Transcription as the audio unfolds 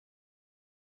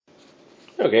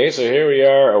Okay, so here we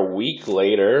are a week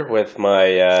later with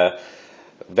my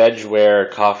Vegware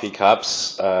coffee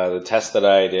cups. The test that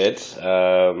I did,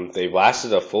 they've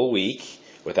lasted a full week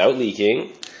without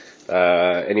leaking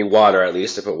any water, at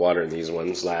least. I put water in these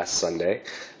ones last Sunday.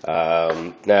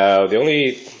 Now, the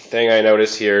only thing I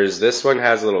noticed here is this one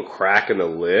has a little crack in the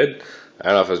lid. I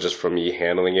don't know if it's just from me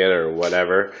handling it or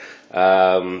whatever.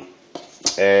 And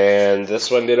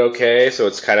this one did okay, so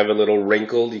it's kind of a little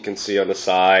wrinkled. You can see on the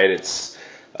side. It's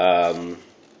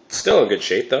still in good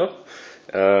shape though.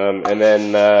 And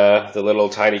then the little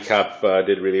tiny cup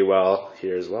did really well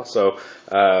here as well. So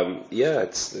yeah, I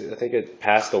think it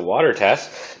passed the water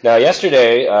test. Now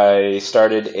yesterday I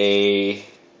started a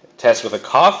test with a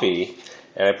coffee,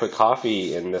 and I put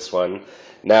coffee in this one.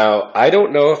 Now I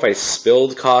don't know if I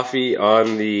spilled coffee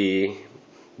on the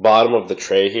bottom of the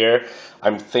tray here.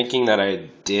 I'm thinking that I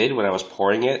did when I was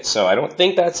pouring it, so I don't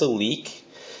think that's a leak.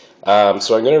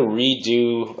 So I'm going to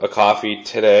redo a coffee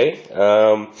today.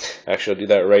 Actually, I'll do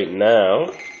that right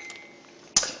now.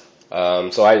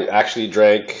 So I actually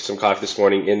drank some coffee this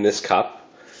morning in this cup.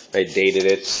 I dated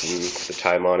it and put the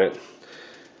time on it.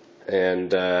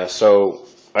 And so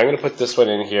I'm going to put this one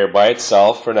in here by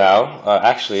itself for now.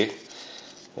 Actually,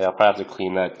 yeah, I'll probably have to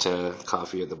clean that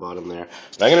coffee at the bottom there.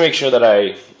 But I'm going to make sure that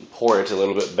I pour it a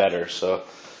little bit better. So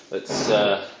let's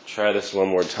try this one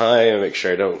more time and make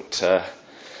sure I don't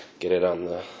get it on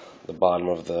the bottom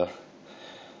of the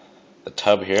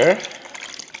tub here.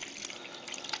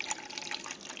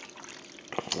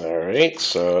 Alright,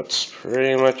 so it's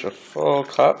pretty much a full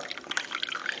cup.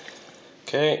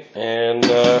 Okay, and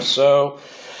so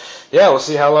yeah, we'll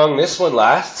see how long this one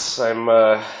lasts. I'm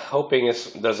hoping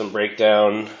it doesn't break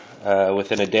down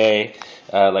within a day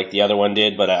like the other one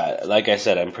did, but like I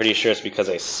said, I'm pretty sure it's because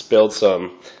I spilled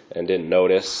some and didn't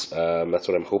notice. That's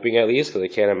what I'm hoping, at least, because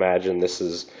I can't imagine this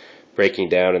is breaking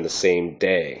down in the same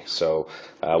day. So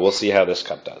we'll see how this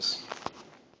cup does.